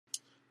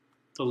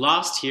The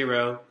Lost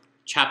Hero,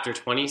 Chapter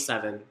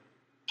 27,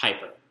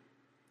 Piper.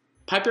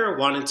 Piper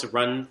wanted to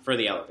run for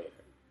the elevator.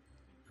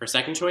 Her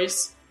second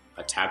choice?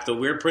 Attack the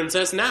weird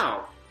princess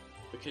now!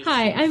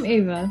 Hi, I'm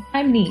Ava.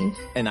 I'm Neve.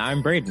 And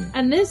I'm Braden.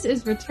 And this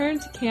is Return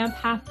to Camp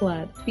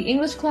Half-Blood, the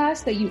English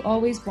class that you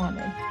always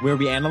wanted. Where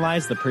we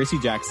analyze the Percy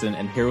Jackson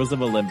and Heroes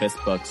of Olympus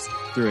books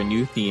through a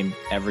new theme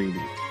every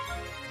week.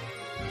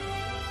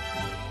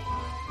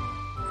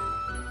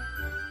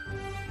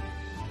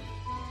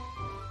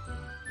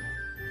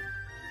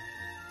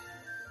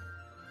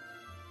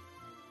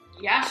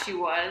 Yeah, she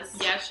was.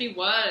 Yeah, she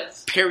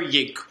was.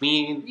 Period,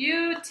 queen.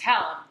 You tell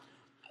him.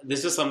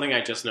 This is something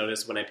I just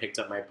noticed when I picked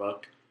up my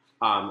book.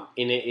 And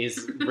it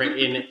is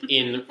written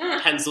in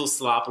pencil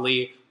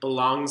sloppily,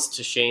 belongs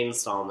to Shane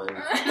Stallman.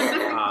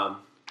 Hi,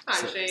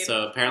 Shane.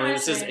 So apparently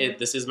Hi,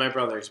 this is my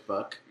brother's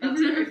book.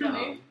 That's very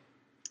funny.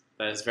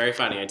 That is very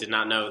funny. I did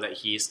not know that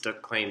he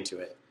took claim to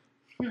it.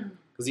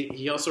 Because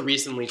he also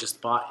recently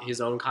just bought his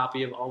own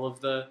copy of all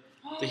of the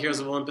Heroes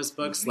of Olympus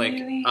books.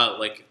 Really?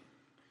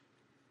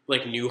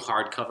 Like new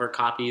hardcover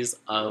copies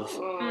of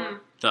Oh.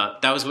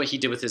 that was what he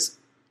did with his,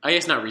 I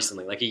guess not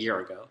recently, like a year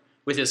ago,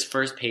 with his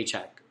first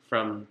paycheck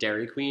from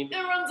Dairy Queen. It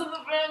runs in the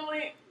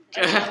family.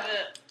 I love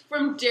it.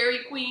 From Dairy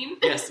Queen.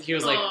 Yes, he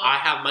was like, Aw. I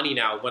have money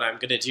now. What I'm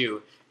going to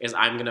do is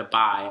I'm going to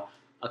buy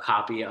a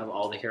copy of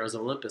all the Heroes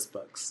of Olympus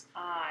books.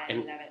 I And-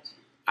 love it.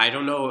 I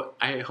don't know.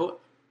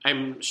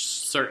 I'm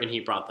certain he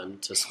brought them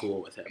to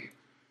school with him.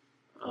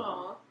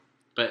 Aw.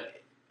 But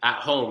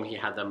at home, he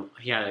had them.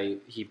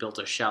 He built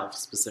a shelf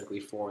specifically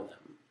for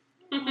them.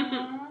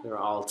 They were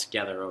all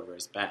together over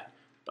his bed.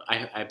 But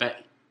I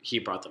bet he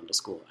brought them to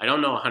school. I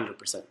don't know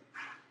 100%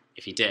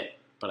 if he did,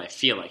 but I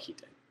feel like he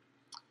did.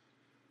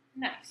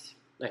 Nice.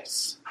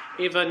 Nice.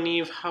 Ava,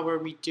 Neve, how are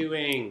we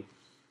doing?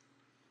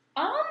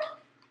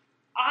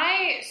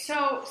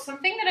 So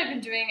something that I've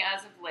been doing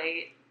as of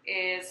late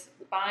is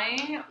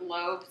buying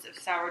loaves of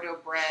sourdough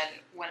bread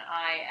when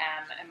I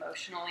am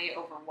emotionally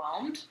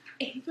overwhelmed.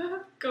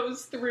 Ava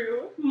goes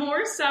through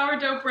more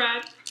sourdough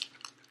bread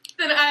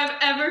than I've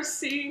ever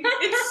seen.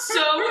 It's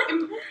so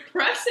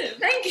impressive.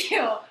 Thank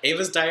you.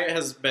 Ava's diet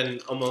has been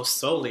almost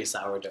solely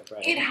sourdough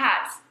bread. It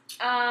has.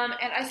 And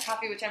iced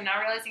coffee, which I'm now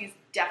realizing is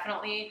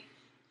definitely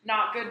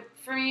not good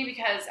for me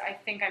because I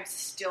think I'm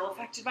still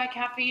affected by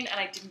caffeine, and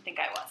I didn't think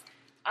I was.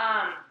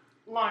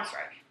 Long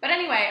story. But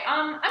anyway,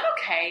 I'm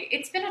okay.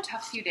 It's been a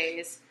tough few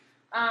days.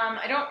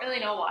 I don't really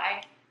know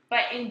why.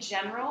 But in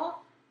general,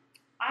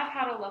 I've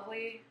had a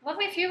lovely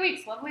few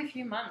weeks, lovely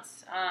few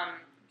months.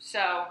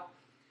 So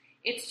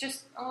it's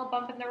just a little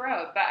bump in the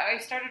road. But I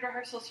started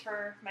rehearsals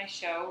for my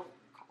show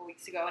a couple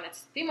weeks ago, and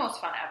it's the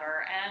most fun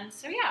ever. And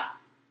so, yeah.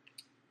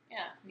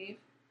 Yeah, Neve?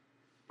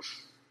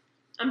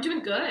 I'm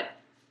doing good.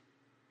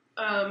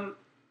 Kind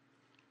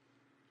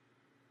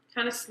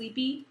of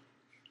sleepy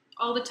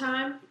all the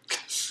time.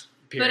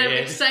 Period. But I'm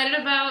excited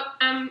about,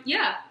 I'm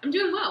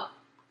doing well.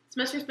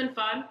 Semester's been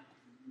fun.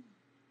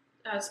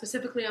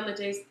 Specifically on the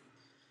days,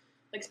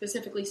 like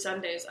specifically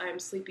Sundays, I am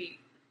sleepy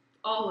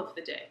all of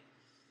the day.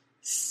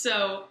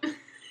 So,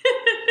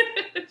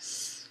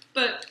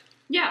 but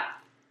yeah,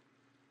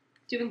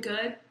 doing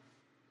good.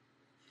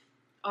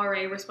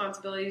 RA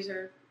responsibilities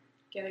are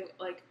getting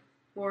like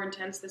more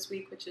intense this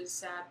week, which is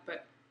sad,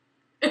 but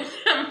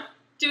I'm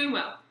doing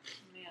well.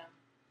 Yeah.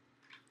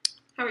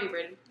 How are you,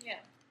 Braden? Yeah.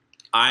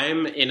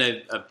 I'm in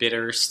a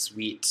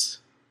bittersweet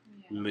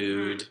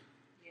mood.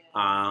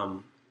 Yeah.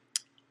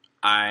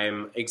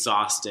 I'm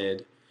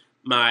exhausted.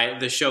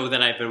 The show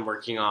that I've been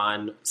working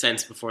on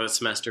since before the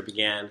semester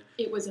began.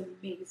 It was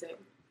amazing.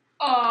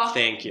 Oh,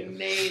 Thank you.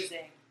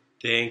 Amazing.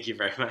 Thank you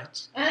very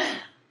much.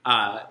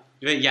 But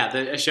yeah,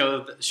 the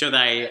show that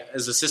I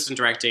as assistant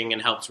directing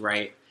and helped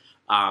write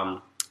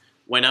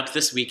went up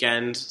this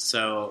weekend.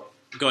 So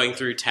going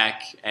through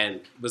tech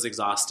and was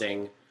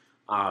exhausting.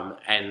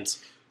 And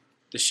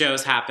the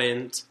shows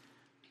happened.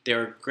 They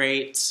were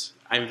great.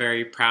 I'm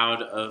very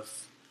proud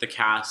of the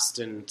cast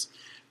and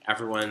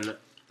everyone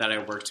that I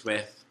worked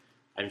with.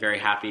 I'm very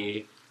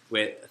happy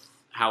with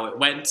how it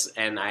went,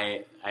 and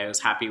I was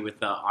happy with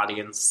the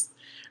audience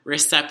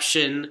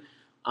reception.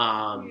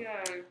 I'm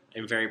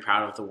very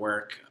proud of the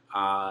work.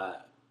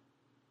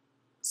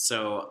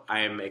 So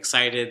I'm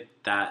excited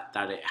that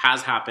it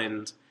has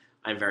happened.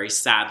 I'm very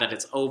sad that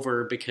it's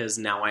over because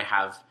now I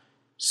have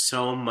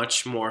so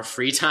much more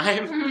free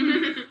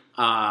time.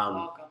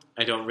 Welcome.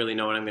 I don't really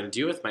know what I'm going to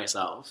do with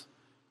myself.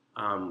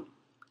 From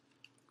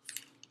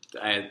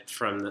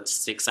the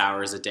 6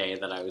 hours a day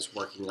that I was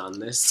working on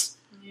this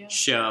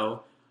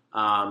show.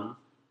 But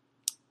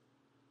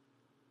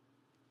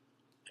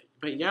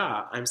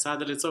yeah, I'm sad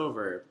that it's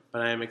over.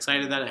 But I'm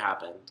excited that it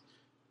happened.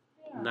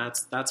 Yeah. And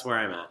that's where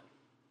I'm at.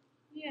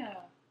 Yeah.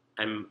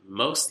 I'm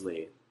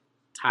mostly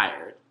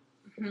tired.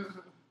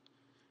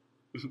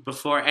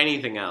 Before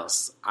anything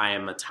else, I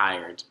am a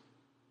tired.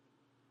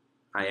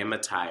 I am a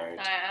tired.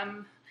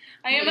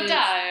 I am a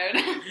tired.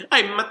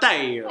 I'm a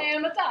tired. I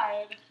am a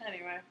tired.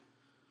 Anyway.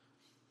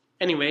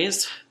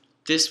 Anyways,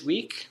 this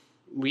week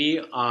we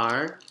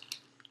are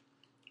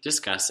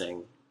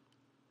discussing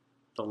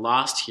the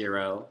Lost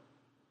Hero,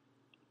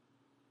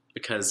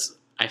 because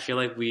I feel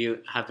like we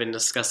have been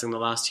discussing the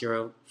Lost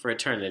Hero for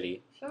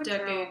eternity. So true.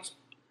 Decades.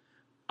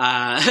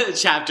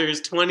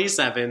 Chapters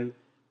 27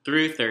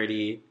 through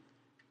 30,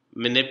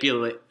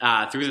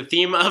 through the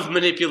theme of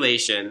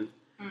manipulation.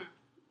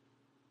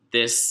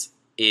 This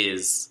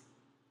is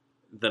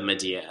the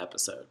Medea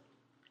episode.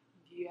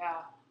 Yeah.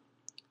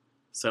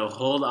 So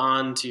hold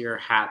on to your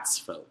hats,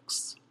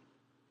 folks.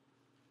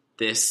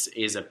 This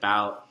is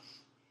about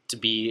to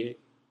be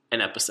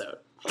an episode.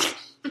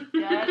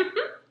 Get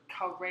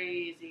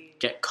crazy.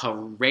 Get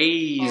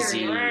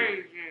crazy.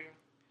 Crazy.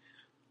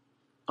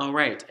 All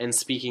right, and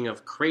speaking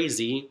of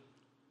crazy,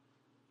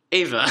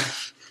 Ava,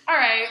 All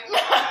right.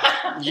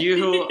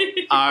 you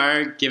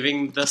are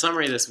giving the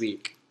summary this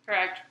week.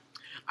 Correct.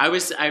 I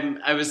was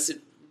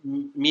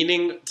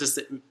meaning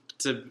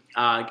to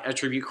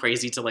attribute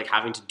crazy to like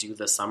having to do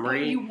the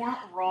summary, You weren't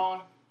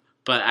wrong.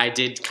 but I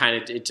did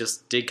it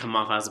just did come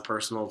off as a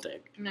personal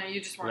dig. No,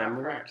 you just weren't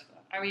Remember? correct.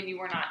 I mean, you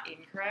were not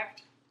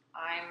incorrect.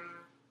 I'm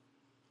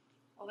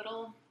a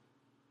little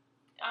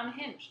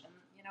unhinged, and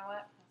you know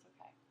what?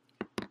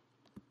 That's okay.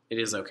 It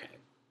is okay.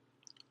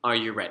 Are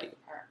you ready?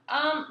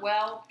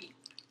 Well,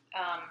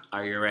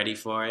 Are you ready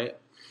for it?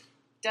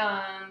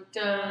 dun.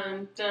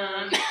 Dun,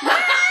 dun.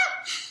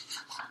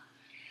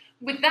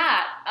 With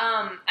that,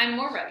 I'm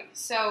more ready.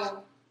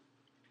 So,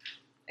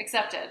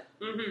 accepted.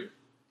 Mm-hmm.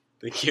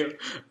 Thank you.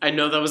 I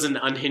know that was an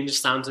unhinged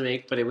sound to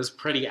make, but it was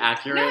pretty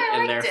accurate, No, I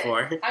and liked it.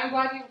 therefore, I'm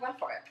glad you went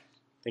for it.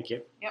 thank you.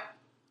 Okay,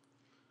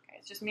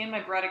 it's just me and my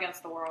bread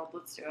against the world.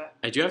 Let's do it.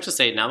 I do have to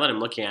say, now that I'm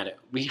looking at it,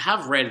 we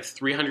have read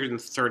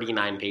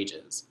 339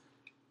 pages.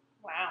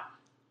 Wow,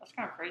 that's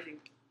kind of crazy.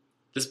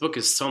 This book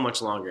is so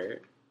much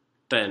longer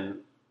than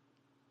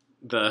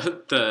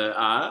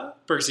the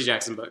Percy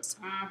Jackson books.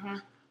 Mm-hmm.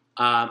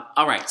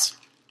 All right.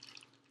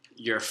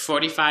 Your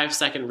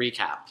 45-second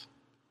recap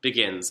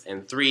begins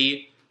in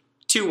 3,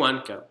 2,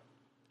 1, go.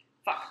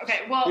 Fuck. Okay.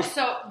 Well,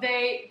 so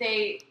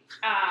they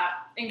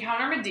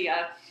encounter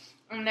Medea,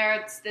 and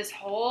there's this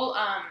whole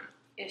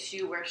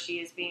issue where she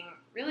is being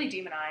really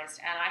demonized,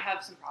 and I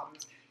have some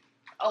problems,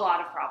 a lot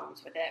of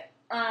problems with it.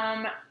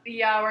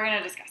 Yeah, we're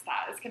gonna discuss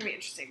that. It's gonna be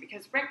interesting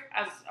because Rick,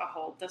 as a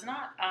whole, does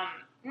not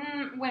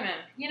women,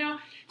 you know.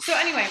 So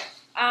anyway,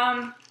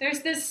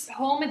 there's this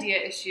whole Medea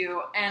issue,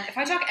 and if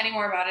I talk any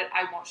more about it,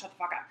 I won't shut the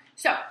fuck up.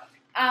 So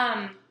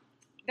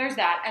there's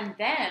that, and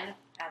then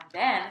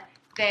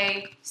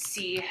they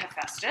see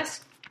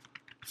Hephaestus,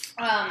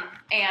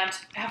 and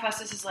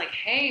Hephaestus is like,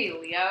 "Hey,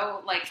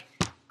 Leo, like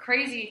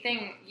crazy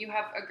thing. You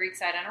have a Greek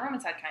side and a Roman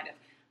side, kind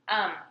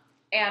of."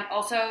 And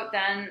also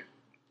then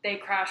they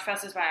crash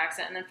Festus by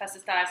accident, and then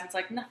Festus dies, and it's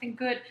like, nothing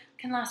good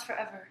can last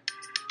forever.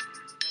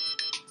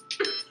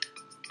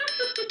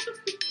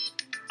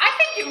 I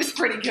think it was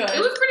pretty good. It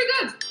was pretty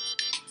good.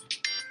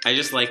 I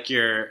just like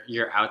your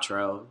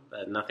outro,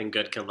 that nothing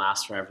good can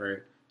last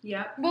forever.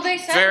 Yeah. Well, they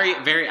said Very,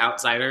 that. very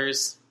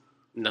outsiders.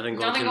 Nothing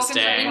good Nothing can good can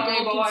stay.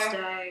 stay. Go boy. can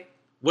stay.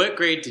 What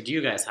grade did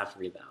you guys have to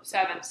read that?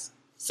 7th.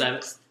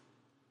 7th?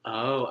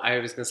 Oh, I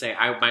was going to say,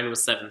 mine was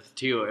 7th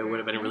too. It would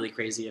have been really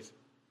crazy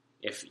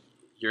if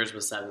yours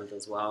was 7th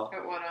as well.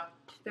 It would've.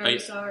 Very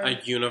sorry.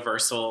 A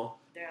universal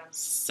Yeah.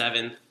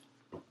 7th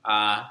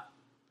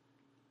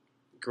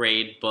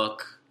grade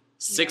book.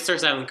 6th or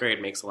 7th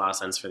grade makes a lot of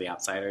sense for the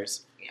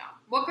outsiders. Yeah.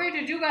 What grade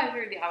did you guys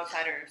read The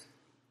Outsiders?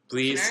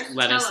 Please Listeners,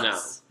 let Tell us know.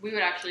 us. We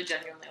would actually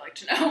genuinely like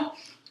to know.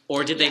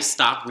 Or did Yeah. they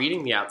stop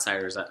reading The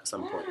Outsiders at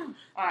some point?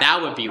 I That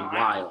hope would be not.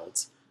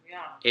 wild. Yeah.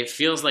 It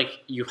feels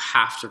like you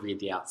have to read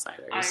The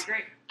Outsiders. I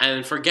agree.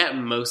 And forget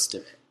most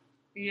of it.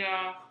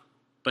 Yeah.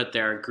 But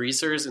there are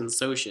greasers and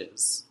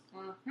socias.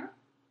 Mm-hmm.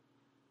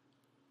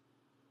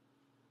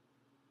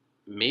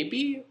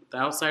 Maybe The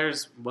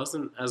Outsiders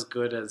wasn't as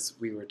good as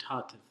we were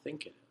taught to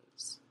think it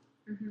is.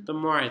 Mhm. The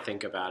more I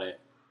think about it,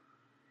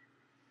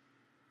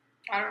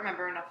 I don't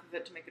remember enough of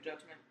it to make a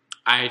judgment.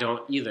 I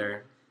don't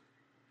either.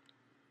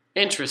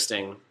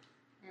 Interesting.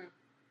 Mm.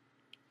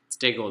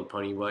 Stay gold,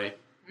 pony boy.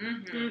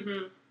 Mm-hmm.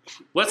 Mm-hmm.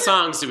 What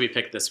songs did we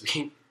pick this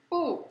week?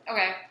 Ooh,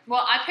 okay.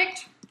 Well, I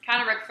picked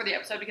kind of Rick for the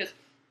episode because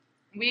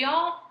we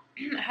all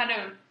had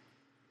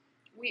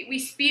we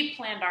speed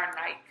planned our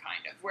night,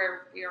 kind of,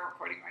 where we are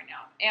recording right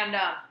now. And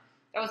that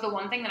was the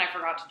one thing that I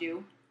forgot to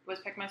do, was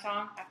pick my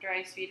song after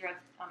I speed read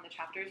the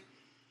chapters.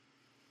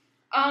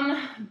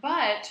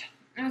 But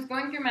I was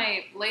going through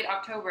my late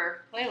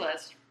October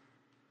playlist,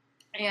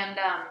 and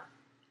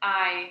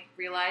I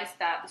realized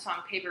that the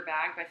song Paper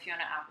Bag by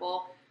Fiona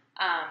Apple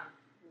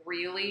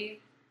really,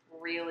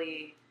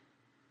 really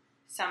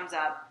sums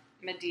up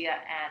Medea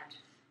and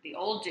the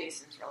old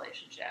Jason's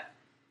relationship,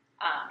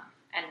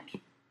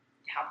 and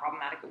how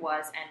problematic it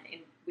was, and in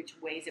which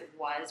ways it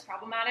was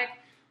problematic.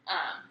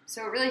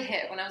 So it really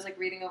hit when I was like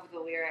reading over the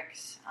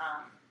lyrics,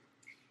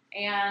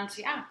 and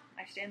yeah,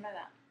 I stand by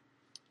that.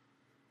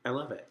 I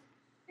love it.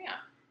 Yeah.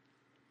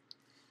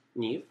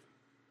 Neve?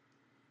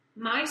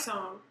 My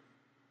song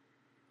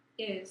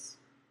is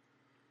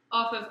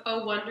off of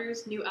Oh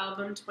Wonder's new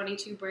album,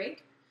 22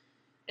 Break,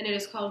 and it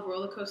is called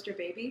Roller Coaster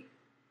Baby.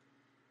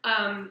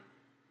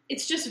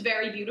 it's just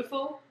very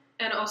beautiful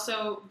and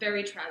also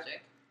very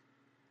tragic.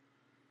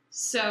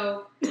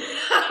 So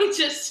I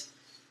just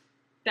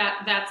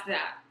that's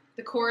that.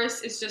 The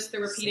chorus is just the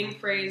repeating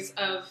phrase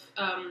of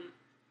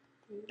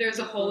 "There's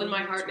a hole in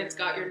my heart and it's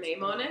got your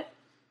name on it."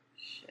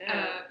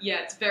 Yeah,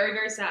 it's very,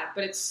 very sad,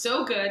 but it's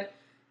so good.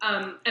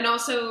 And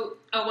also,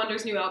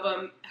 Wonder's new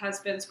album has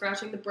been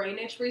scratching the brain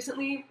itch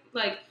recently.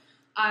 Like,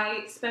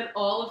 I spent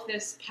all of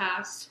this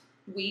past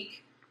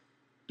week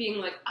being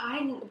like,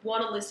 I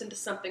want to listen to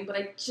something, but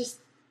I just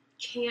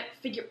can't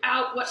figure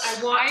out what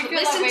I want to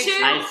listen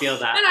to. I feel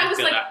that. And I was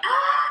like,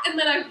 ah! And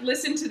then I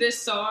listened to this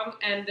song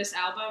and this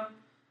album,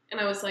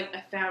 and I was like,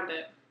 I found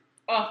it.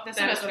 Oh, that's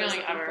the best what I was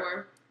feeling looking ever.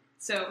 for.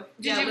 So,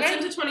 Did yeah, you listen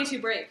guys- to 22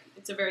 Break.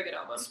 It's a very good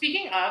album.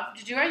 Speaking of,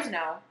 did you guys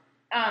know?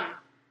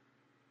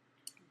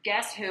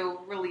 Guess who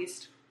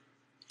released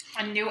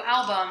a new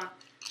album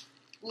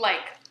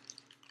like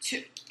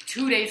 2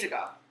 days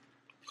ago?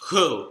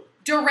 Who?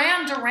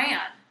 Duran Duran.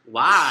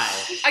 Why?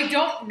 I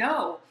don't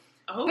know,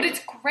 Oh. but it's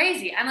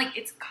crazy and like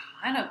it's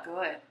kind of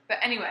good. But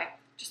anyway,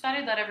 just thought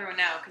I'd let everyone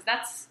know because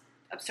that's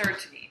absurd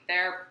to me.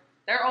 They're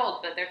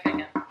old, but they're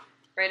kicking.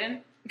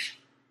 Brayden?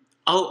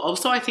 Oh,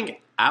 also, I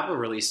think ABBA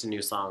released a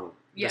new song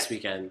Yes, this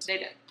weekend. They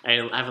did. I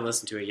haven't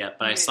listened to it yet,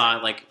 but I Me saw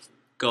it like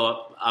go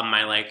up on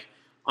my like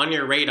on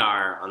your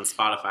radar on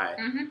Spotify.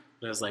 Mm-hmm. And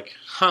I was like,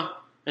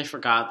 I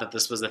forgot that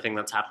this was a thing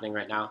that's happening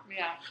right now.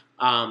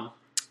 Yeah.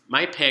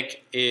 My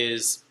pick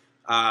is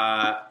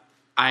I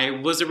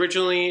was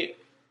originally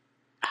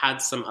had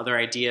some other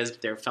ideas,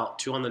 but they felt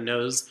too on the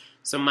nose.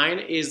 So mine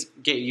is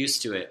 "Get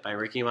Used to It" by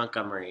Ricky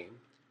Montgomery.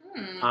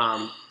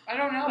 I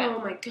don't know Oh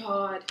it. my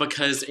god.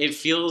 Because it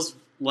feels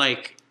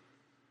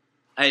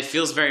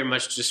very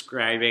much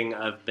describing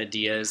of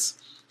Medea's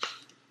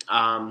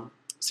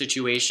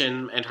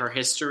situation and her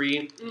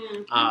history.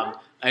 Mm.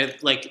 I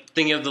like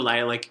thinking of the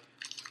line like,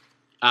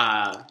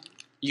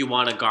 "You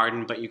want a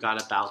garden, but you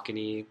got a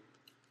balcony."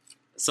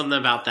 Something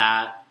about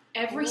that.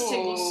 Every Whoa.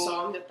 single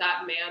song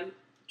that man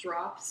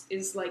drops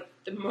is like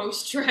the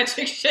most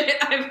tragic shit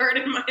I've heard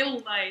in my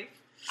life.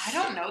 I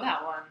don't know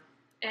that one.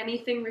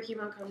 Anything Ricky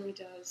Montgomery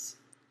does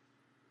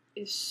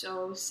is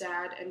so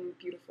sad and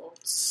beautiful.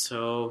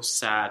 So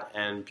sad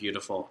and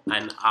beautiful,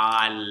 and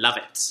I love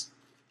it.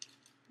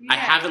 I Yeah.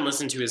 haven't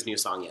listened to his new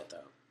song yet,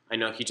 though. I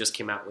know he just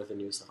came out with a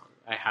new song.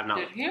 I have not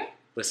Did you?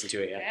 listened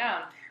to it yet.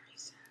 Damn.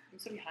 I'm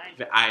so behind.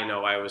 But I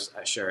know I was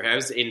sure. I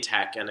was in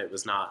tech, and it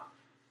was not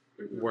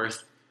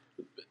worth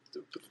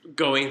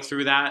going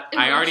through that.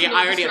 I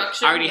Emotional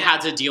destruction, already yeah.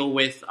 had to deal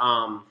with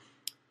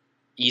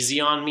 "Easy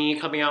on Me"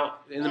 coming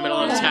out in the middle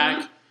of Oh.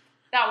 tech.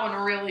 That one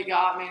really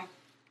got me.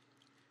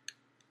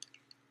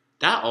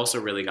 That also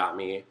really got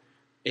me.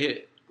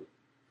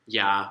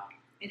 Yeah,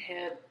 It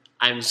hit.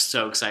 I'm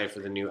so excited for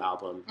the new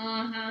album.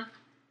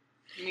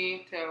 Mm-hmm.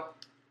 Me too.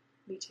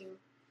 Me too.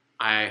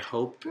 I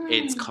hope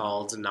it's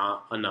called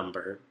Not a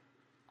Number.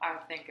 I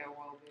think it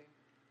will be.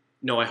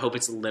 No, I hope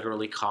it's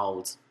literally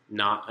called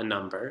Not a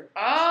Number.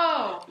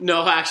 Oh.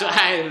 No, actually,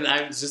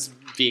 I'm just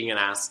being an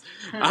ass.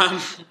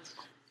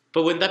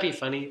 But wouldn't that be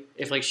funny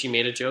if, like, she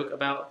made a joke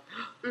about,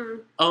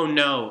 oh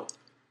no,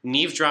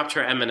 Neve dropped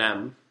her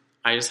M&M.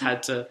 I just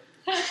had to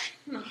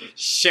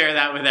share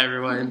that with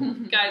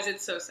everyone. Guys,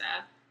 it's so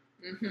sad.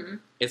 Mm-hmm.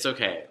 It's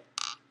okay.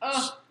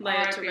 Oh, Lay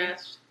it to R.I.P.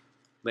 rest.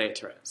 Lay it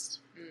to rest.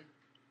 Mm.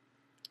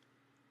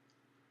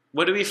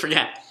 What did we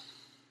forget?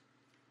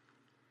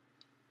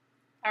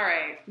 All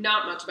right.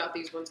 Not much about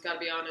these ones, gotta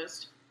be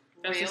honest.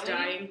 Bess is Really?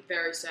 dying,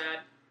 very sad.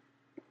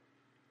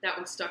 That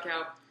one stuck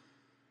out.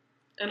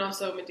 And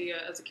also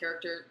Medea as a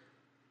character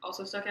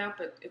also stuck out,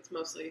 but it's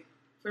mostly,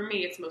 for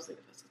me, it's mostly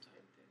the Bess is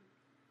dying thing.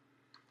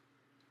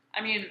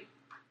 I mean,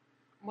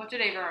 what did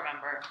Ava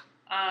remember?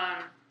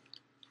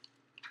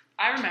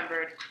 I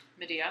remembered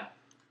Medea.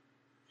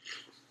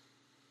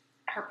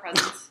 Her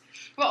presence.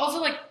 But also,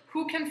 like,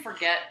 who can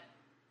forget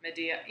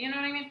Medea? You know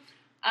what I mean?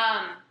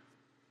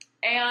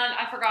 And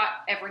I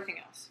forgot everything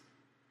else.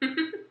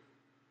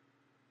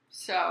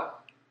 So,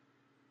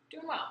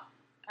 doing well.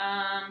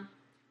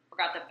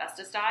 Forgot that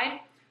Festus died.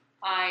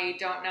 I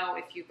don't know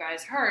if you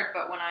guys heard,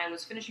 but when I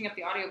was finishing up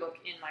the audiobook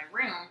in my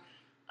room,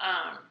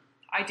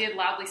 I did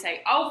loudly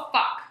say, "Oh,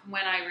 fuck,"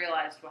 when I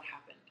realized what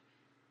happened.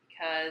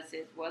 Because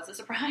it was a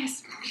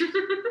surprise.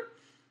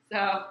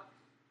 So,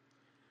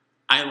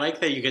 I like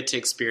that you get to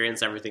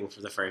experience everything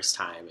for the first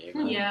time,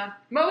 Ava. Yeah.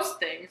 most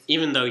things.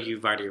 Even though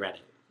you've already read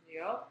it.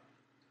 Yep.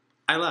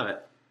 I love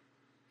it.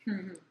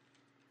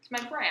 It's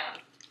my brand.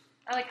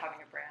 I like having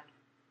a brand.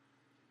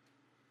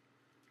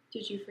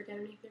 Did you forget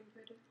anything,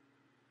 Brayden?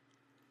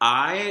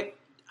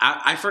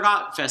 I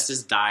forgot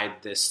Festus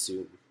died this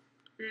soon.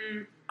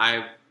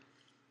 I'm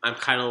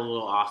kind of a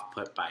little off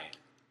put by it.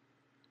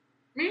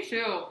 Me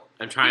too.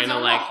 I'm trying He's to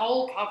on like the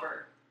whole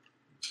cover.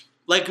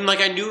 like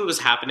I knew it was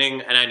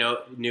happening, and I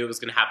knew it was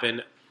going to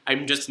happen.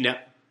 I'm just now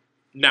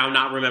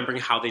not remembering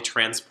how they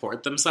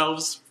transport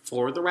themselves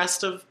for the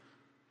rest of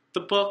the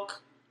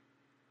book.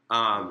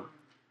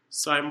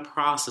 So I'm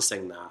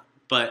processing that.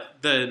 But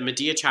the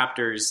Medea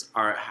chapters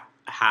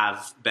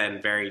have been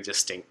very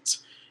distinct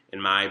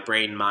in my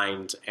brain,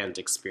 mind, and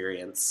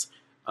experience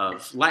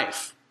of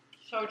life.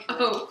 So true.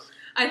 Oh,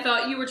 I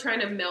thought you were trying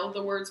to meld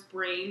the words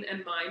brain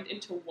and mind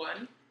into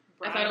one.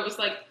 I thought it was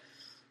like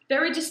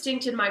very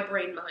distinct in my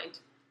brain, mind,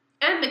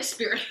 and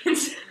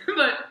experience.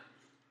 But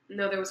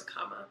no, there was a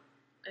comma.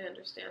 I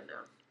understand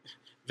now.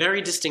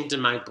 Very distinct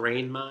in my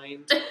brain,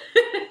 mind.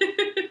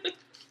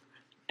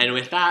 And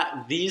with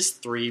that, these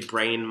three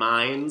brain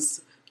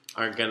minds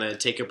are going to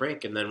take a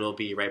break, and then we'll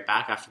be right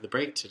back after the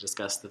break to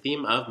discuss the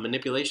theme of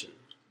manipulation.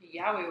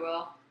 Yeah, we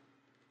will.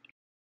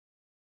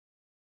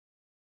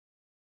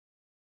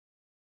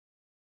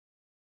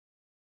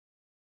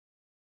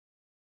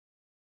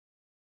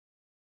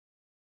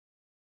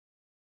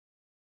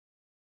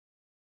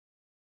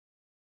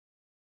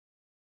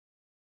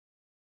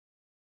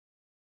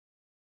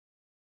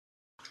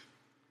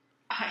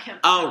 I am.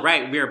 Oh,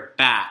 right, we're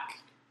back.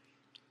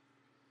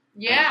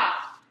 Yeah.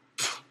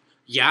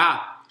 Yeah.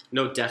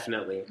 No,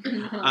 definitely.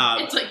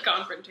 It's like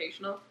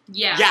confrontational.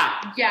 Yeah.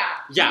 Yeah.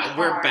 Yeah.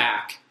 We're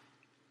back.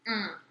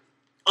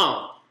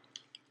 Mm.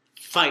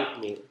 Fight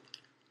me.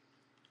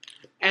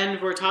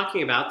 And we're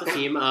talking about the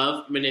theme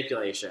of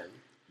manipulation.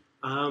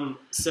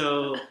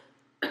 So,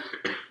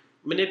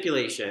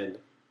 manipulation.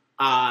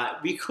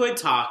 We could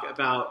talk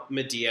about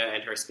Medea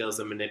and her skills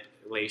of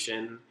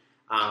manipulation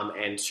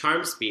and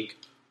charm speak,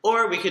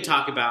 or we could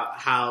talk about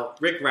how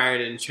Rick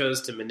Riordan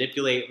chose to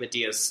manipulate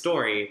Medea's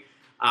story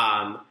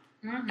and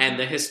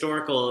the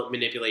historical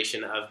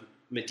manipulation of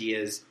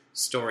Medea's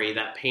story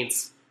that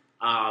paints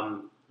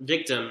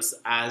victims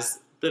as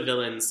the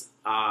villains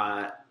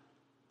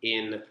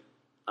in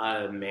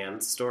a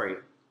man's story.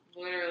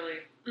 Literally.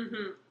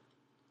 Mm-hmm.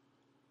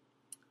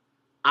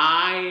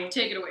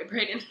 Take it away,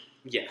 Brayden.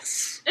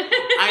 Yes.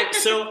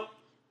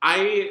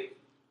 I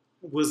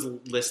was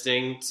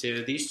listening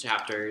to these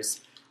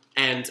chapters,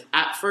 and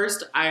at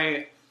first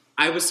I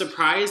was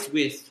surprised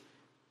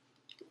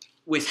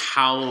with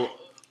how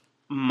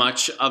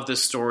much of the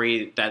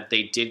story that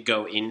they did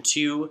go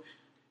into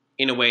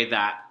in a way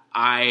that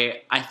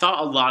I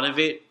thought a lot of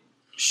it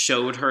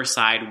showed her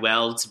side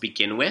well to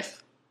begin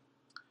with.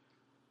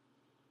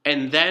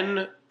 And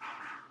then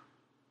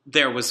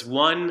there was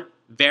one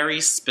very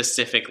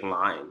specific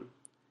line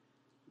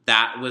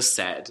that was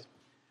said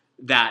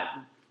that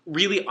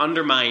really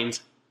undermined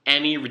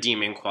any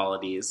redeeming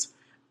qualities.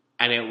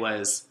 And it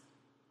was,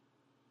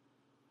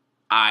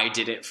 I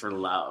did it for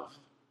love.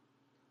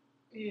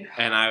 Yeah.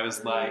 And I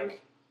was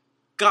like,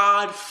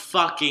 God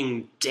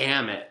fucking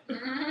damn it.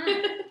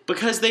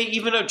 Because they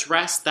even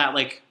addressed that,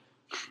 like,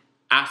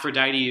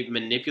 Aphrodite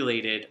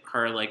manipulated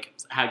her, like,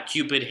 had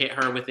Cupid hit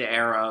her with the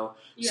arrow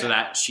so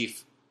that she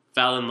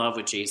fell in love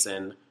with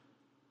Jason.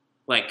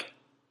 Like,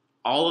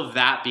 all of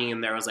that being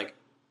in there was like,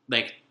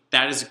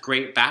 that is a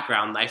great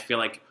background. I feel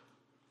like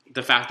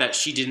the fact that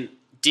she didn't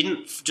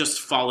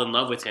just fall in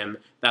love with him,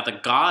 that the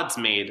gods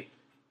made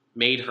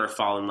her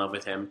fall in love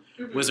with him,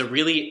 was a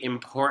really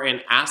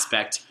important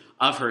aspect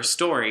of her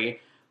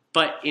story.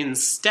 But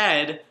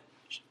instead,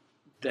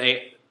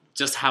 they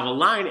just have a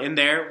line in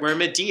there where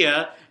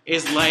Medea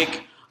is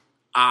like,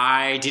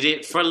 I did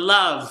it for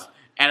love.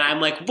 And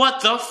I'm like,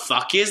 what the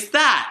fuck is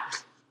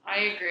that? I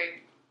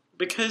agree.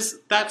 Because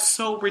that's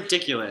so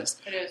ridiculous.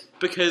 It is.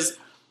 Because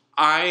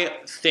I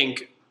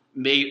think,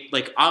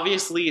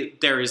 obviously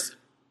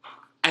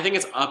I think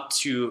it's up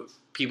to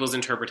people's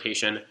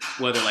interpretation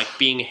whether, like,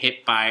 being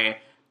hit by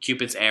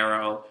Cupid's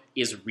arrow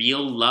is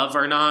real love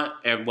or not,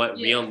 and what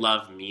real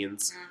love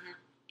means. Mm-hmm.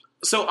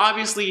 So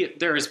obviously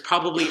there is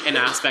probably an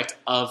aspect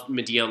of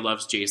Medea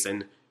loves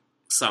Jason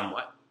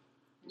somewhat.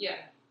 Yeah.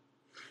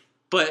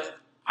 But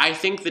I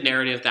think the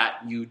narrative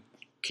that you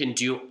can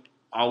do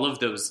all of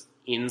those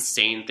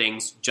insane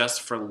things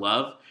just for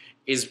love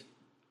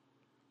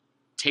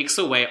takes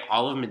away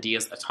all of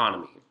Medea's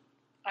autonomy.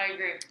 I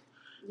agree.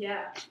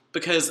 Yeah.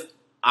 Because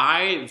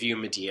I view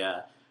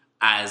Medea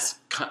as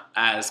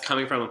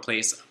coming from a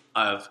place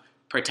of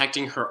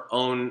protecting her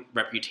own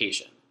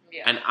reputation.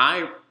 Yeah. And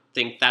I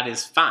think that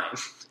is fine.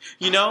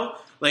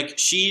 Like,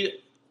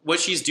 what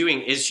she's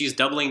doing is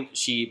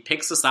she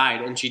picks a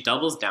side and she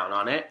doubles down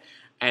on it,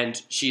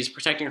 and she's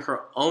protecting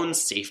her own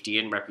safety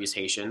and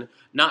reputation,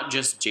 not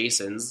just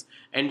Jason's.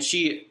 And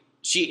she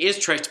is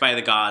tricked by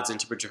the gods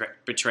into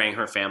betraying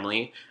her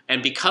family,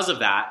 and because of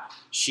that,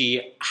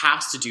 she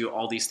has to do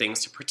all these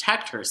things to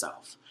protect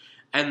herself.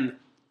 And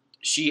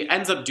she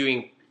ends up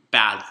doing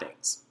bad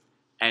things.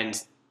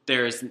 And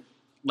there's,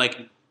 like,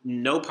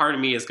 no part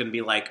of me is going to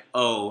be like,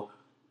 oh,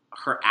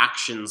 her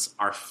actions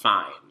are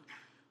fine.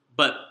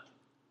 But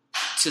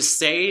to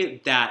say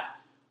that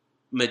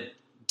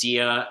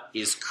Medea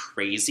is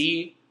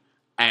crazy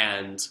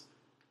and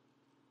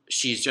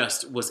she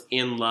just was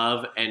in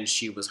love and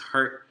she was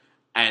hurt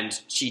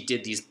and she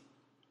did these...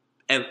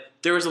 And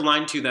there was a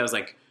line, too, that was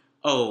like,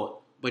 oh,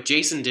 what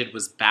Jason did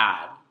was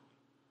bad,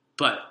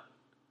 but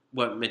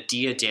what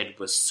Medea did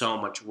was so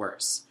much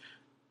worse.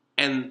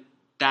 And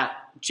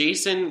that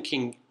Jason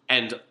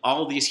and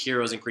all these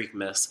heroes in Greek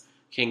myths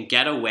can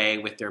get away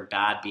with their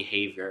bad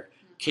behavior,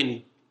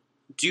 can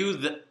do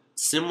the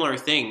similar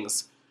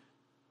things,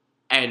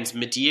 And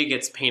Medea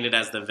gets painted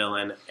as the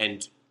villain,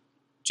 and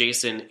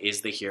Jason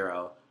is the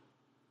hero.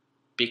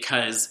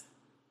 Because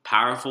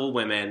powerful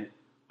women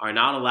are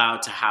not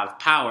allowed to have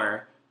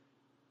power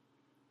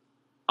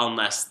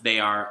unless they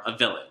are a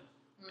villain,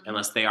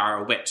 unless they are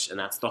a witch. And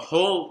that's the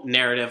whole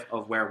narrative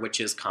of where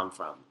witches come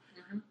from.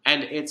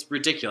 And it's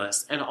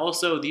ridiculous. And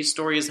also, these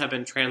stories have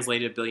been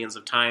translated billions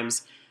of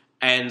times,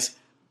 and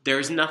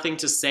there's nothing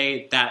to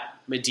say that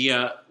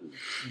Medea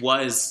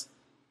was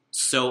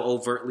so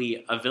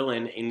overtly a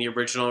villain in the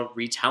original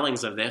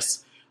retellings of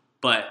this,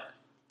 but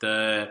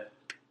the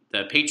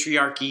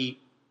patriarchy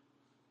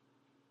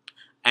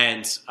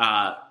and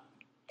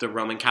the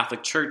Roman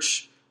Catholic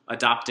Church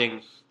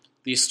adopting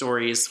these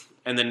stories,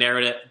 and the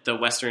narrative, the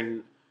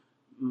Western,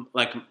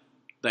 like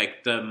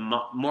the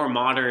more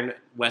modern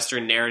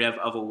Western narrative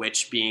of a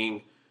witch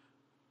being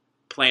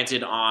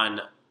planted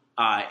on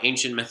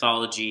ancient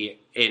mythology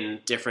in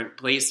different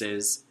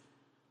places,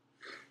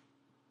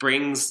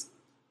 brings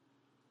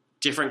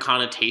different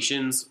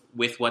connotations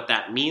with what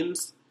that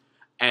means,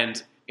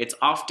 and it's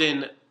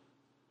often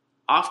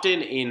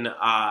in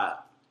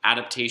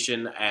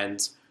adaptation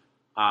and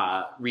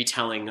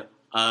retelling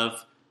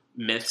of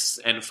myths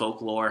and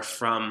folklore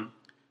from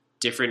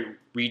different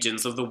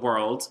regions of the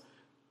world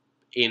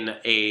in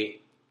a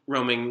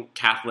Roman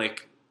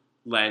Catholic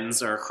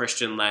lens or a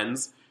Christian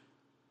lens.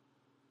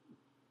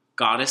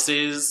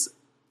 Goddesses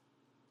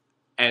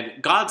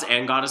and gods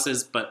and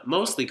goddesses, but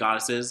mostly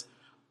goddesses,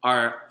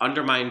 are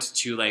undermined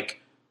to like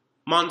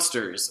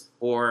monsters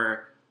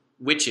or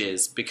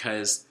witches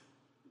because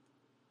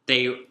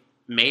they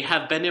may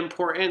have been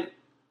important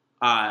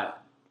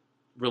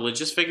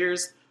religious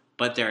figures,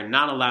 but they're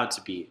not allowed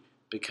to be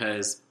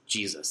because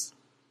Jesus.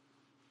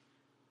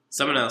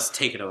 Someone else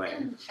take it away.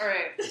 All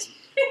right.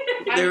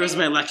 There was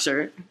my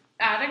lecture.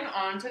 Adding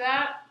on to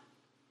that,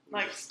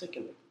 like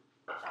Sticking.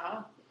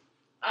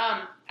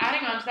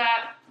 adding on to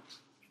that,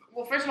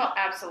 well, first of all,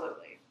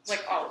 absolutely,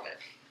 like all of it.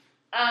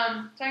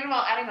 Second of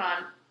all, adding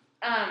on,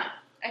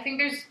 I think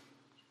there's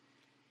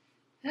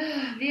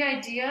the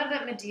idea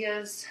that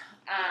Medea's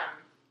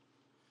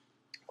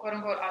quote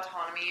unquote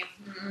autonomy.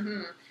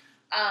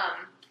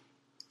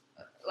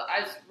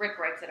 As Rick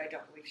writes it, I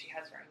don't believe she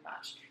has very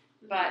much,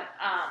 but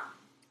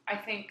I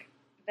think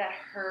that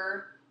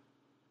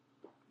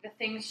the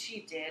things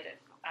she did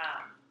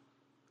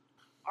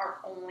are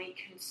only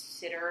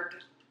considered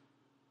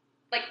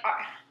like.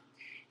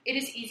 It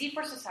is easy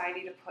for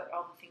society to put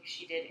all the things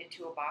she did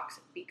into a box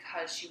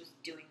because she was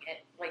doing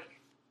it. Like,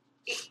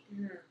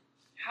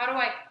 how do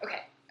I?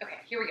 Okay.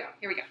 Here we go.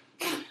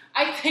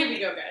 I think Here we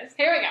go, guys.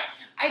 Here we go.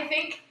 I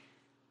think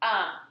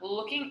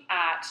looking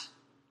at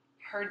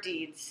her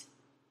deeds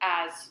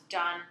as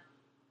done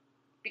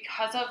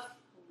because of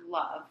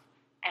love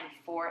and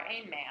for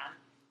a man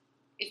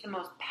is the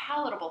most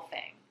palatable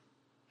thing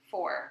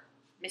for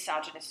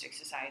misogynistic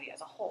society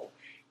as a whole,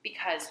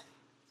 because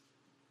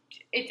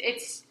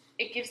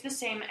it gives the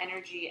same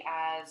energy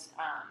as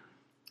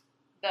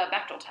the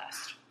Bechdel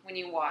test when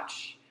you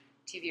watch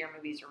TV or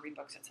movies or read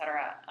books,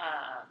 etc.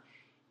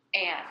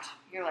 And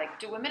you're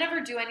like, do women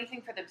ever do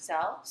anything for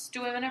themselves?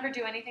 Do women ever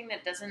do anything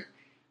that doesn't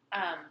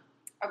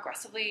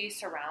aggressively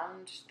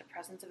surround the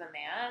presence of a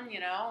man? You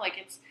know,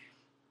 like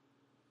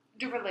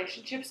do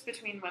relationships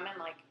between women,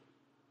 like,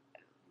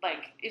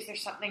 is there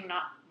something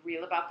not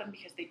real about them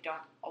because they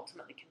don't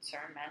ultimately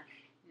concern men?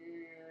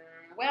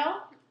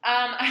 Well,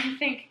 I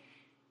think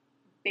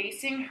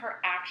basing her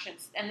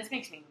actions, and this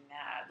makes me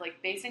mad,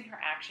 like basing her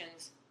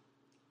actions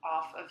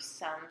off of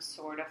some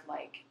sort of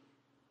like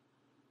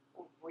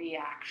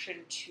reaction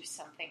to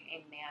something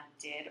a man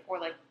did, or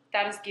like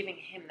that is giving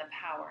him the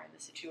power in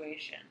the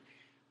situation.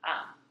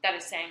 That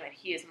is saying that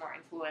he is more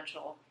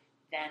influential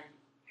than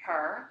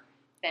her,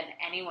 than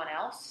anyone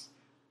else,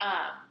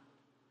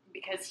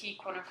 because he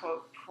quote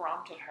unquote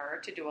prompted her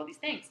to do all these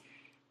things.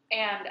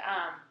 And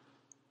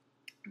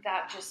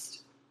that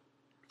just,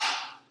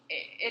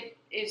 it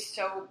is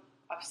so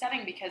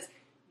upsetting because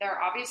there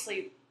are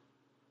obviously,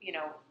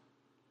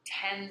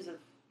 tens of,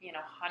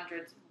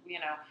 hundreds,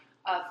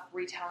 of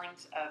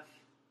retellings of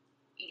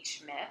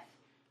each myth.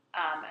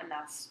 And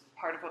that's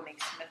part of what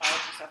makes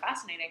mythology so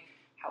fascinating.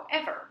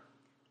 However,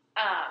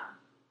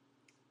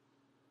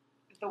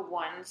 the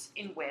ones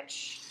in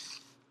which,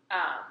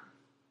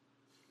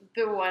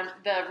 the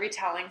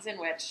retellings in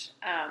which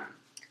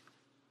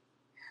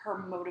her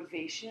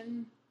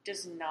motivation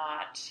does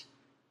not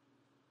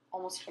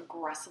almost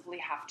aggressively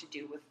have to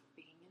do with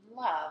being in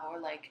love or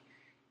like,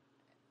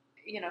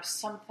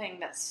 something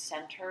that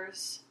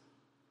centers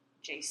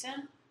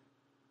Jason,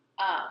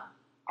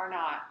 are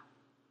not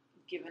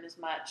given as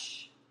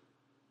much,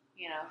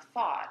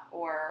 thought,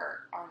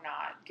 or are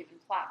not given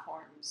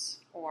platforms,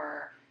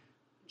 or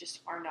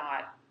just are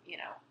not,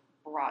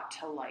 brought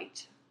to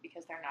light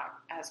because they're not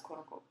as quote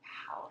unquote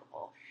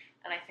palatable.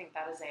 And I think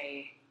that is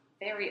a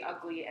very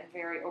ugly and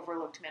very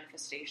overlooked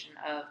manifestation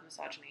of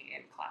misogyny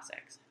in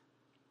classics.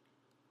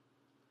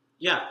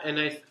 Yeah, and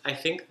I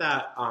think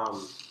that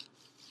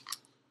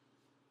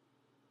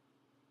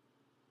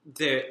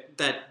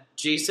that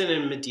Jason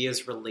and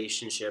Medea's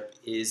relationship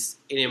is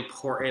an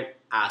important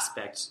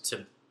aspect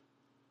to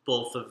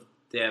both of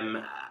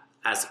them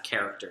as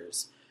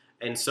characters.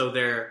 And so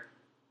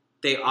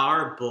they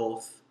are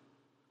both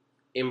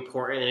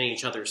important in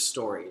each other's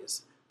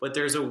stories. But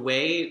there's a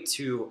way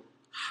to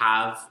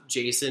have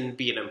Jason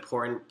be an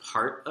important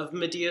part of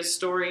Medea's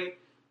story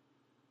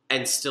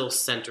and still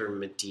center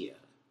Medea.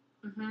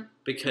 Mm-hmm.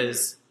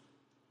 Because,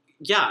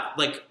 yeah,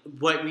 like,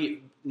 what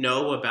we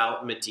know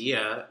about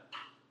Medea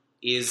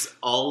is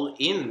all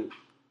in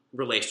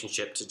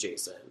relationship to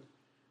Jason.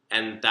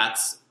 And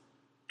that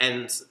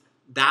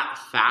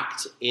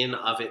fact in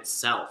of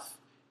itself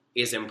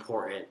is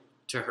important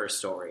to her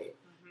story.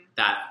 Mm-hmm.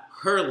 That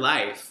her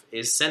life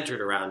is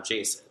centered around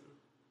Jason.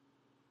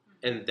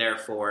 Mm-hmm. And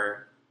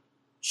therefore,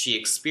 she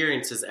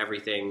experiences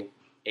everything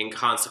in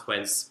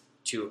consequence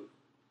to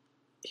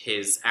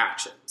his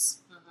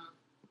actions.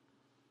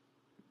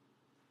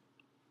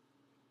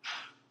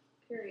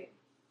 Period.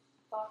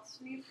 Thoughts,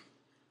 Steve?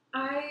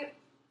 I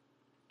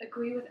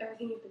agree with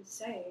everything you've been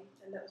saying,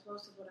 and that was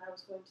most of what I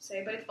was going to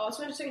say. But it's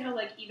also interesting how,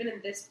 like, even in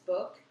this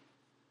book,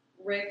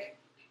 Rick,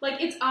 like,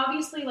 it's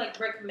obviously, like,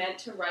 Rick meant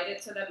to write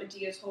it so that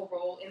Medea's whole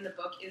role in the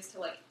book is to,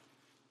 like,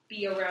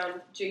 be around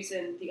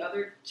Jason, the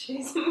other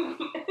Jason.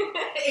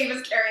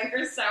 Ava's carrying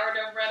her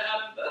sourdough bread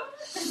out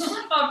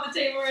of off the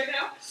table right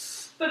now.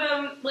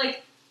 But,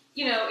 like,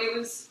 you know, it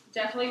was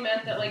definitely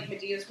meant that, like,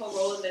 Medea's whole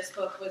role in this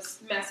book was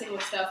messing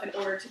with stuff in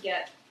order to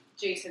get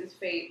Jason's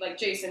fate, like,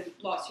 Jason,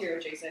 lost hero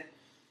Jason,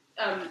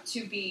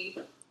 to be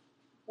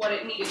what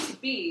it needed to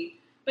be.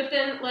 But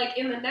then, like,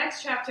 in the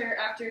next chapter,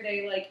 after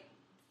they, like,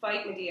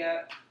 fight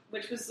Medea,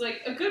 which was,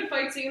 like, a good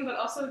fight scene, but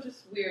also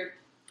just weird.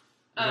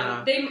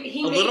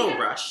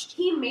 Rushed.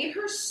 He made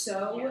her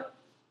so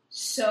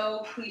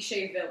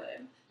cliche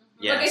villain.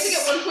 Yes. Like, I think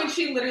at one point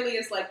she literally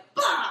is like,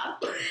 bah!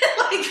 like,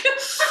 what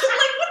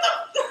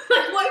the...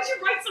 Like, why did you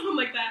write something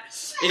like that?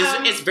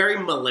 It's very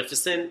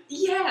Maleficent.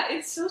 Yeah,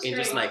 it's so strange.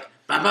 And just like,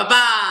 ba ba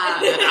ba,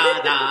 da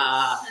da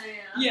da.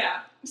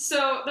 Yeah.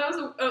 So that was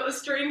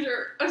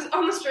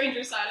on the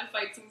stranger side of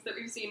fight scenes that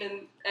we've seen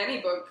in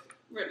any book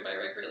written by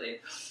Rick, really.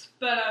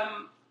 But,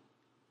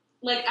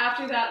 like,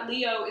 after that,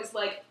 Leo is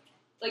like,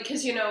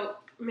 because, you know,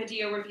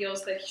 Medea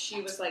reveals that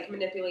she was, like,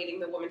 manipulating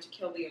the woman to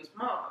kill Leo's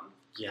mom.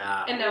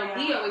 Yeah. And now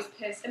Leo is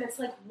pissed, and it's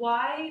like,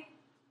 why?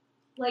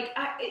 Like,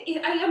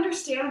 I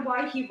understand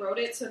why he wrote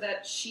it so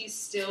that she's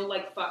still,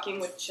 like, fucking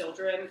with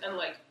children and,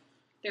 like,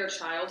 their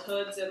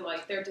childhoods and,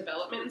 like, their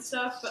development and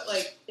stuff, but,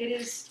 like, it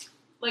is,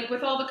 like,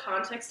 with all the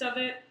context of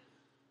it,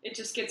 it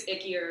just gets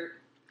ickier.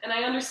 And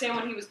I understand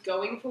what he was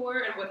going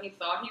for and what he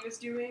thought he was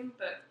doing,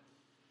 but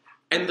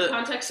the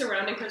context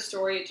surrounding her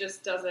story, it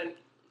just doesn't,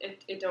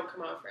 it don't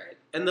come off right.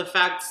 And the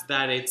fact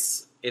that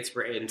it's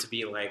written to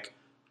be like,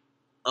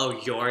 oh,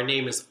 your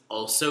name is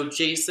also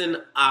Jason?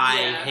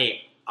 I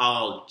hate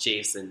all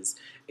Jasons.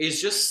 It's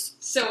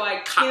just... So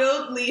I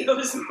killed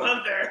Leo's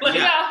mother. Like,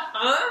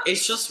 huh?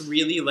 It's just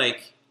really,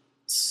 like,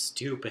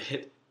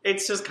 stupid.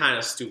 It's just kind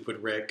of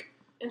stupid, Rick.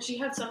 And she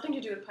had something to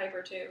do with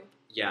Piper, too.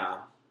 Yeah.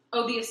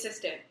 Oh, the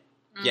assistant.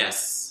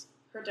 Yes.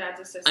 Her dad's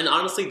assistant. And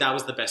honestly, that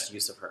was the best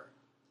use of her.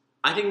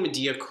 I think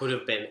Medea could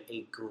have been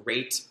a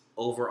great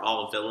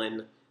overall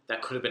villain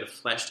that could have been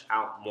fleshed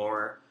out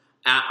more.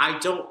 I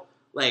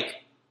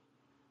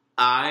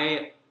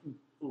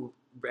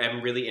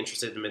am really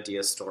interested in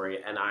Medea's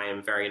story, and I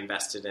am very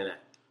invested in it.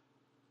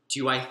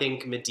 Do I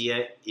think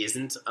Medea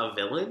isn't a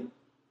villain?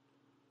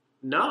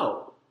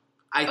 No.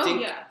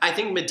 I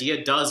think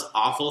Medea does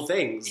awful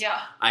things.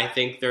 Yeah. I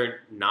think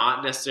they're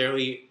not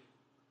necessarily...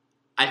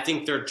 I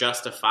think they're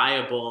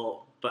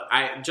justifiable, but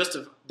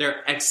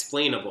they're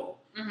explainable,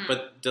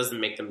 but doesn't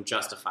make them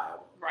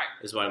justifiable. Right.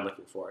 Is what I'm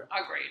looking for.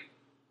 Agreed.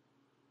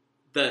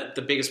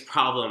 The biggest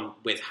problem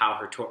with how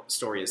her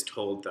story is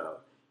told, though,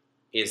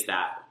 is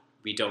that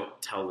we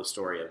don't tell the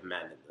story of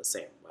men in the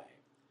same way.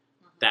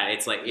 That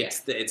it's like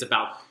it's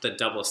about the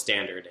double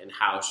standard and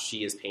how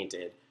she is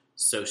painted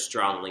so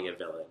strongly a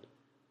villain,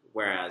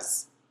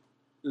 whereas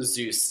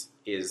Zeus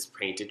is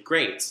painted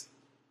great.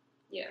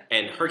 Yeah.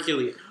 And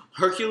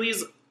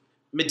Hercules,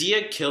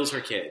 Medea kills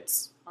her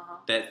kids.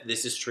 That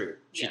this is true.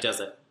 She does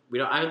it.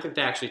 I don't think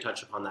they actually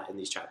touch upon that in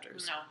these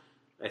chapters.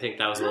 No. I think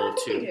that was a little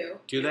too. They do.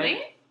 Do they?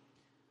 Really?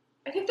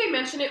 I think they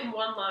mention it in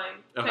one line.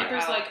 Okay.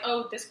 Piper's like,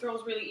 "Oh, this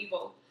girl's really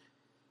evil,"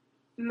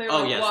 and they're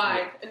like, yes.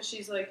 "Why?" And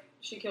she's like,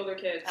 "She killed her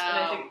kids."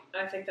 And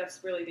I think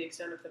that's really the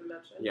extent of the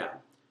mention. Yeah.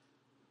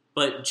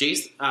 But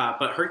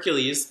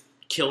Hercules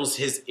kills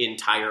his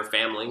entire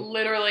family.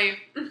 Literally.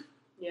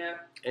 Yeah.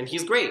 And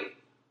he's great.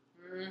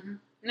 Mm-hmm.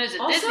 There's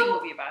a Also, Disney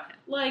movie about him.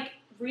 Like,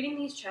 reading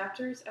these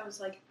chapters, I was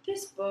like,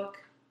 this book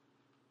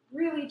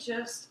really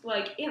just,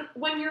 like,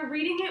 when you're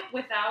reading it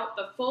without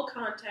the full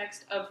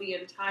context of the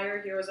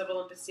entire Heroes of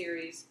Olympus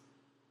series,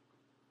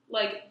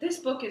 like, this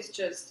book is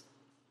just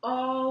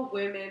all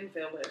women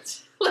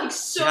villains. Like,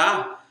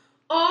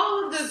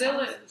 all of the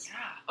villains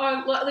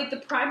are, like,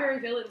 the primary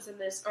villains in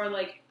this are,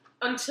 like,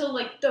 until,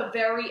 like, the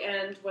very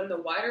end when the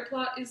wider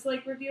plot is,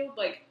 like, revealed,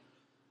 like,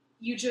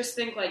 you just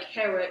think, like,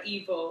 Hera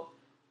evil,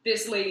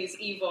 this lady's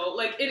evil.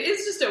 Like, it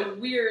is just a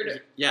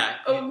weird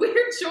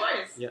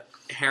choice. Yeah.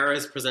 Hera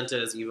is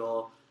presented as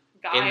evil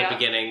Gaia. in the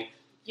beginning.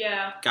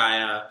 Yeah.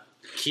 Gaia,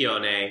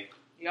 Kione,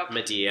 Yep.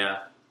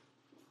 Medea.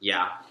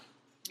 Yeah.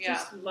 Yeah.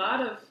 Just a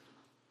lot of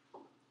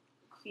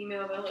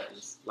female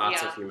villains.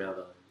 Lots Yeah. of female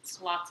villains.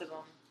 Lots of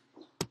them.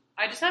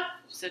 I just have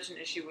such an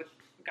issue with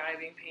Gaia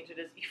being painted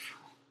as evil.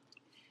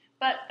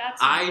 But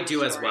that's I another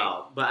do as story.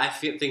 well, but I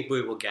think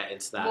we will get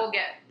into that We'll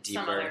get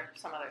deeper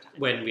some other time.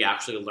 when we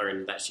actually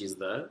learn that she's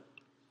the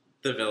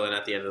villain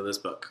at the end of this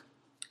book.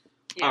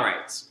 Yeah. All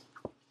right.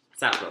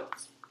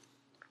 Sapphiros.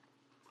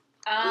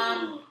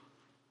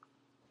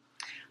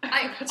 I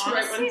had to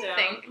write honestly one down.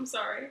 think I'm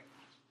sorry.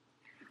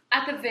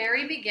 at the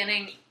very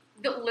beginning,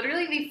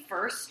 literally the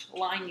first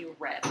line you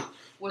read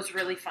was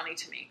really funny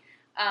to me.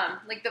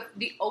 Like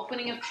the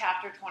opening of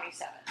chapter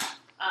 27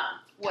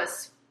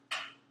 was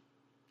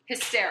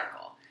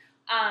hysterical.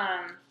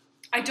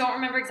 I don't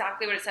remember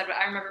exactly what it said, but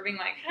I remember being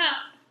like,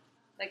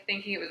 like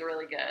thinking it was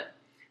really good.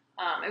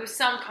 It was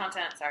some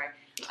content, sorry.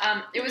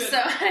 It was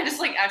I just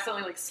like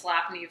accidentally like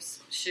slapped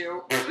Neve's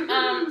shoe.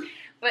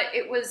 But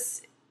it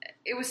was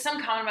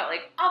some comment about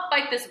like, I'll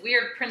fight this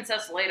weird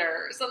princess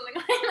later or something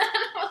like that.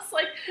 I was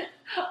like,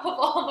 of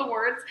all the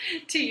words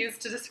to use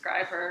to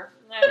describe her,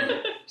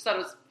 I just thought it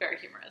was very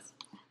humorous.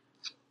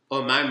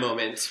 Well, my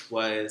moment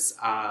was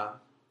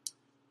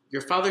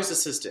your father's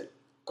assistant.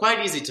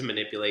 Quite easy to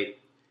manipulate.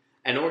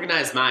 An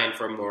organized mind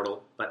for a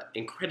mortal, but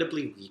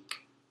incredibly weak.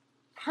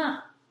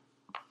 Huh.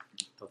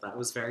 Thought that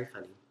was very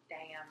funny.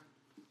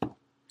 Damn.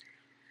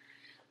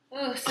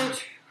 Oh, so true.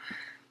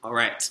 All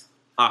right.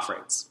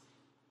 Offerings.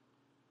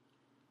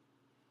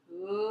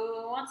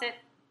 Who wants it?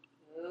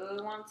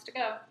 Who wants to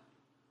go?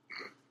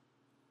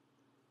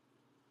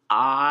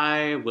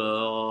 I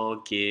will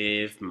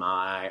give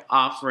my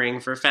offering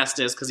for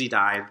Festus because he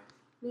died.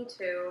 Me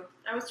too.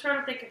 I was trying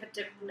to think of a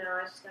different. No,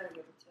 I just gotta give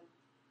it to him.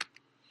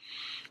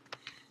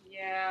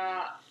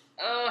 Yeah.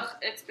 Ugh,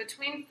 it's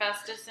between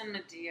Festus and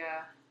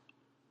Medea.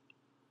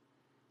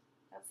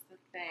 That's the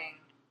thing.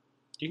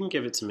 You can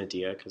give it to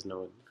Medea because no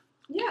one...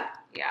 Yeah.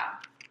 Yeah.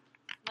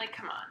 Like,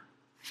 come on.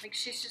 Like,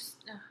 she's just...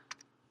 Ugh.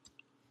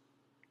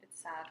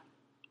 It's sad.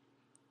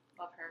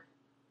 Love her.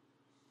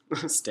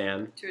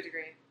 Stan. To a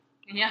degree.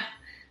 Yeah.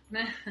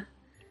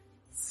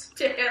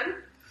 Stan.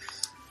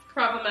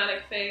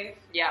 Problematic fave.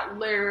 Yeah,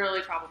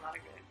 literally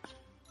problematic.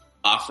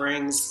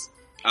 Offerings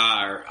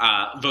are...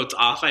 votes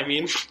off, I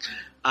mean,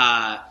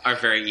 are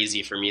very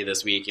easy for me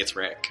this week. It's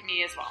Rick.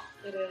 Me as well.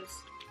 It is.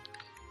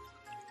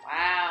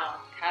 Wow.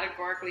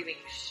 Categorically being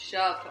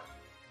shoved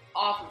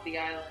off of the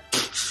island.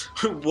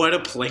 What a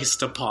place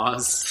to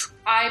pause.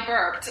 I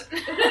burped.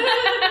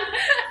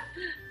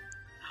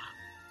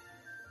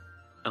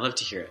 I love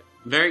to hear it.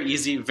 Very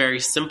easy, very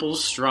simple,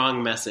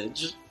 strong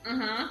message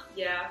Mm-hmm.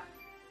 Yeah.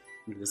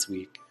 this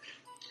week.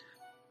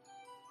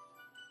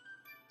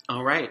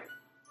 All right.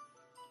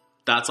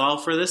 That's all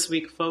for this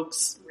week,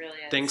 folks. Really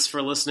is. Thanks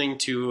for listening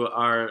to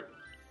our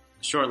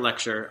short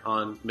lecture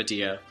on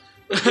Medea.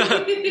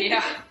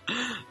 Yeah.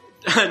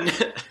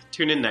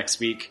 Tune in next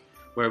week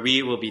where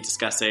we will be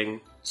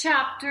discussing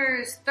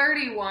Chapters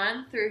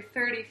 31 through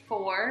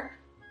 34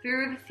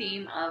 through the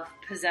theme of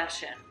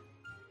possession.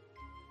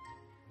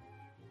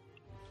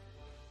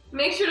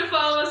 Make sure to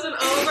follow us on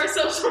all of our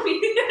social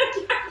media.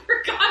 I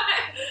forgot.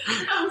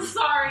 I'm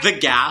sorry. the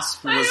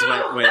gasp was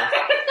what with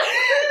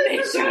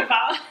Make sure to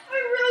follow. I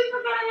really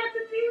forgot I had to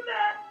do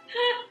that.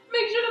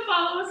 Make sure to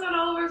follow us on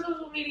all of our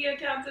social media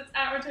accounts. It's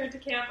at Return to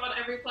Camp on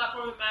every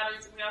platform that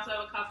matters. And we also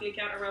have a coffee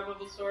account, a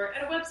Redbubble store,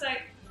 and a website,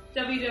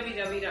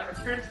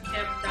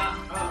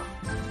 www.returntocamp.com.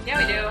 Yeah,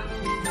 we do.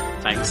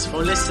 Thanks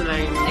for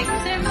listening. Thank you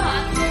so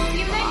much. See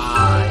you next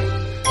Bye.